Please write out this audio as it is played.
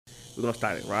We're gonna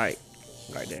start it right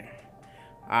there.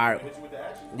 All right.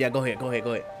 Yeah, go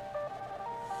ahead.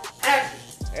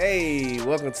 Hey,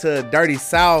 welcome to Dirty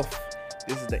South.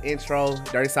 This is the intro,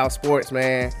 Dirty South Sports,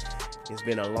 man. It's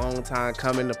been a long time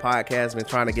coming. The podcast been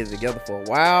trying to get it together for a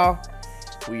while.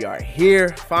 We are here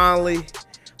finally.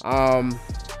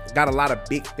 Got a lot of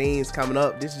big things coming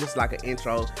up. This is just like an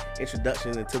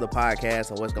introduction into the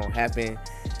podcast and what's gonna happen,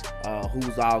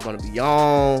 who's all gonna be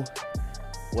on,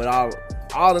 with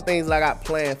all the things that I got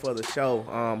planned for the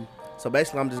show. So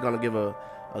basically, I'm just gonna give a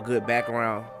good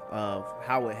background of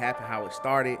how it happened, how it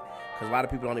started, because a lot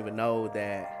of people don't even know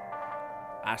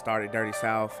that I started Dirty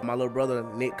South. My little brother,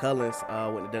 Nick Cullins,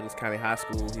 went to Douglas County High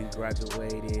School. He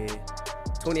graduated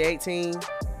 2018.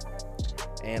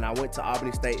 And I went to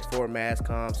Albany State for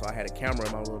MassCom, so I had a camera,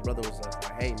 and my little brother was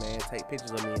like, hey, man, take pictures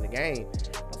of me in the game.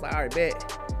 I was like, all right,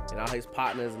 bet. And all his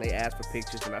partners, and they asked for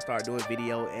pictures, and I started doing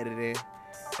video editing,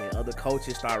 and other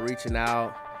coaches started reaching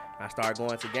out. I started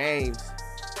going to games,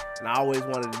 and I always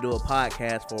wanted to do a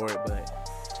podcast for it, but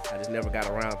I just never got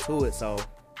around to it. So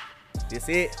this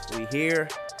it. We here.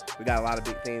 We got a lot of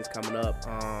big things coming up.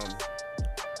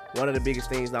 One of the biggest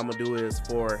things that I'm going to do is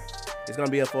it's going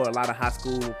to be for a lot of high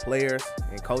school players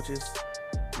and coaches.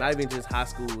 Not even just high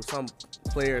school. Some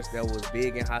players that was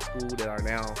big in high school that are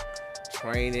now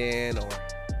training or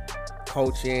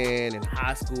coaching in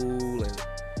high school, and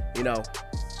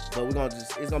but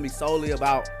it's going to be solely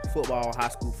about football, high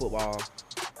school football,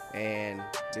 and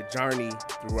the journey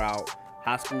throughout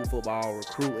high school football,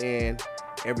 recruiting,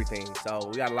 everything. So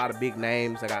we got a lot of big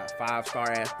names. I got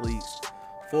 5-star athletes,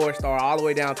 4-star, all the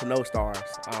way down to no stars.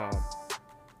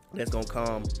 That's gonna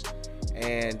come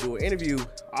and do an interview.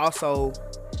 Also,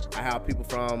 I have people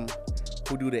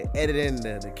who do the editing,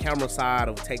 the camera side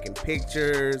of taking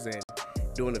pictures and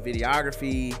doing the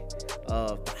videography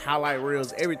of the highlight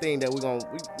reels, everything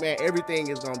that everything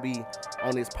is gonna be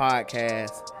on this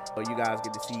podcast. So you guys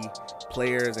get to see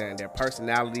players and their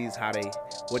personalities,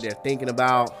 what they're thinking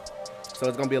about. So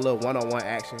it's gonna be a little one-on-one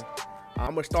action.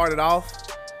 I'm gonna start it off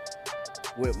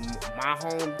with my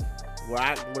home,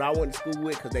 what I went to school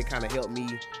with, because they kind of helped me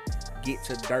get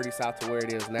to Dirty South to where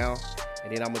it is now.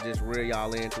 And then I'm going to just reel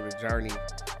y'all in through the journey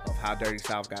of how Dirty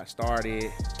South got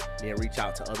started, then reach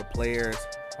out to other players.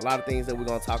 A lot of things that we're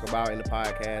going to talk about in the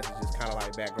podcast is just kind of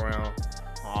like background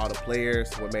on all the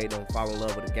players, what made them fall in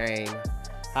love with the game,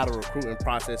 how the recruiting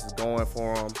process is going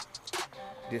for them,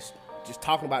 just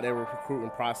talking about their recruiting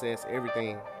process,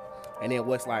 everything, and then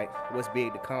what's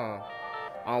big to come.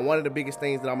 One of the biggest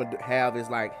things that I'm going to have is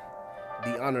like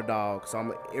the underdog.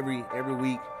 So every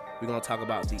week we're gonna talk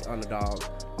about the underdog.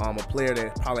 A player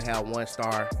that probably have 1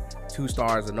 star, 2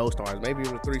 stars, or no stars, maybe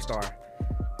even 3-star,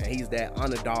 and he's that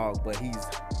underdog, but he's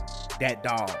that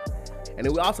dog. And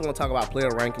then we also gonna talk about player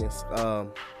rankings,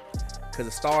 because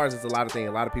the stars is a lot of things.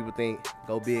 A lot of people think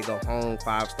go big, go home,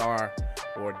 5-star,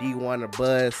 or D1 or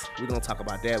buzz. We're gonna talk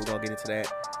about that. We're gonna get into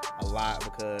that a lot,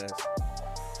 because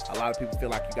a lot of people feel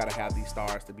like you gotta have these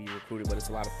stars to be recruited, but it's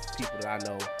a lot of people that I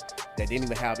know that didn't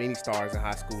even have any stars in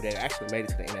high school that actually made it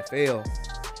to the NFL.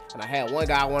 And I had one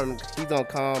guy, he's gonna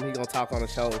come, he's gonna talk on the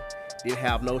show, didn't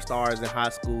have no stars in high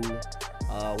school,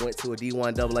 went to a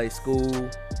D1 AA school,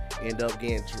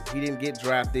 he didn't get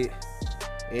drafted,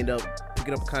 ended up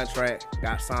picking up a contract,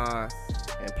 got signed,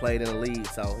 and played in the league.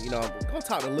 So, I'm gonna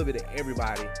talk a little bit to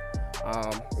everybody.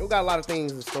 We got a lot of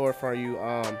things in store for you.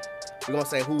 We're gonna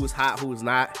say who's hot, who's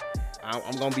not.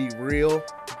 I'm gonna be real.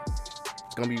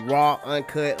 It's gonna be raw,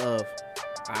 uncut.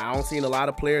 I don't seen a lot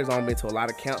of players. I've been to a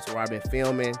lot of camps where I've been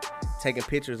filming, taking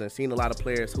pictures, and seen a lot of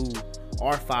players who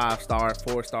are 5-star,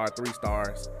 4-star,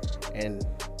 3-stars, and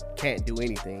can't do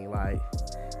anything. Like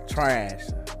trash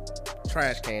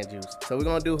can juice. So we're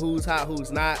gonna do who's hot,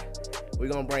 who's not. We're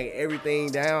gonna bring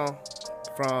everything down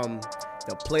from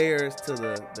the players to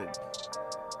the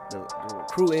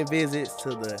recruiting visits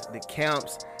to the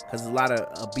camps, because there's a lot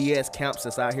of BS camps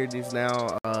that's out here just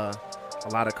now. A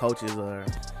lot of coaches are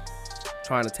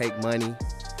trying to take money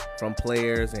from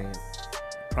players and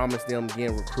promise them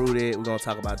getting recruited. We're going to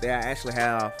talk about that. I actually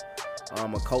have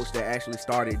a coach that actually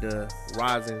started the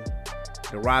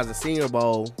Rising Senior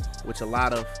Bowl, which a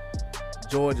lot of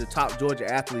top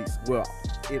Georgia athletes,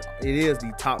 it is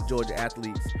the top Georgia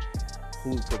athletes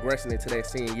who's progressing into their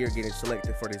senior year getting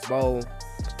selected for this bowl.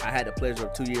 I had the pleasure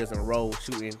of 2 years in a row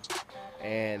shooting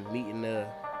and meeting the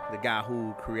guy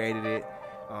who created it.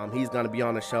 He's going to be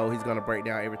on the show. He's going to break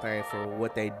down everything for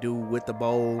what they do with the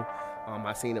bowl.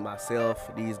 I seen it myself.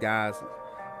 These guys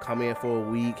come in for a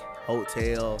week,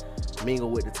 hotel, mingle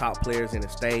with the top players in the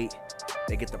state.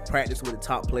 They get to practice with the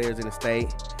top players in the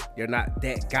state. You're not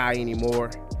that guy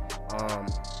anymore.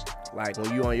 Like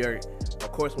when you on your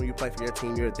of course, when you play for your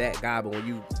team, you're that guy. But when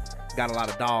you got a lot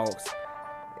of dogs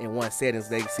in one settings,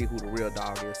 they can see who the real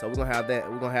dog is. So we're gonna have that.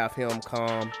 We're gonna have him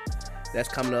come. That's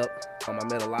coming up. I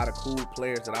met a lot of cool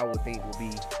players that I would think would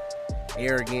be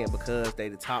arrogant because they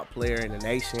the top player in the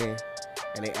nation,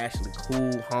 and they actually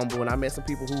cool, humble. And I met some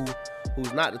people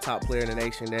who's not the top player in the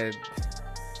nation that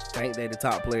think they the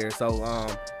top player. So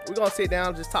we're gonna sit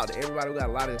down, just talk to everybody. We got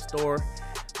a lot in store.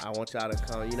 I want y'all to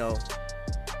come,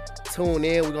 tune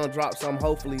in. We're gonna drop some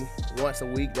hopefully once a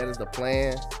week. That is the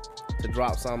plan, to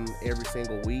drop something every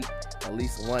single week, at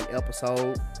least one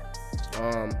episode.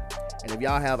 And if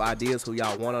y'all have ideas who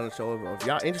y'all want on the show, or if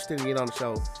y'all interested in getting on the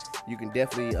show, you can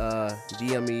definitely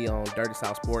DM me on Dirty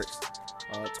South Sports,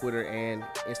 Twitter and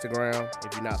Instagram.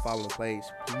 If you're not following the page,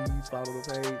 please follow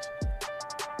the page.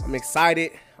 I'm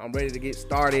excited. I'm ready to get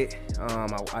started.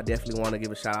 I definitely want to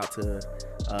give a shout out to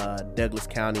Douglas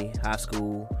County High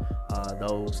School.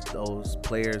 Those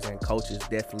players and coaches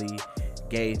definitely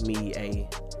gave me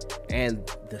and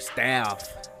the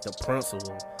staff, the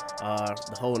principal,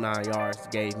 the whole 9 yards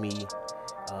gave me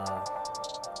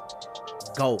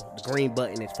the green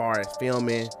button as far as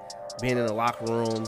filming, being in the locker room,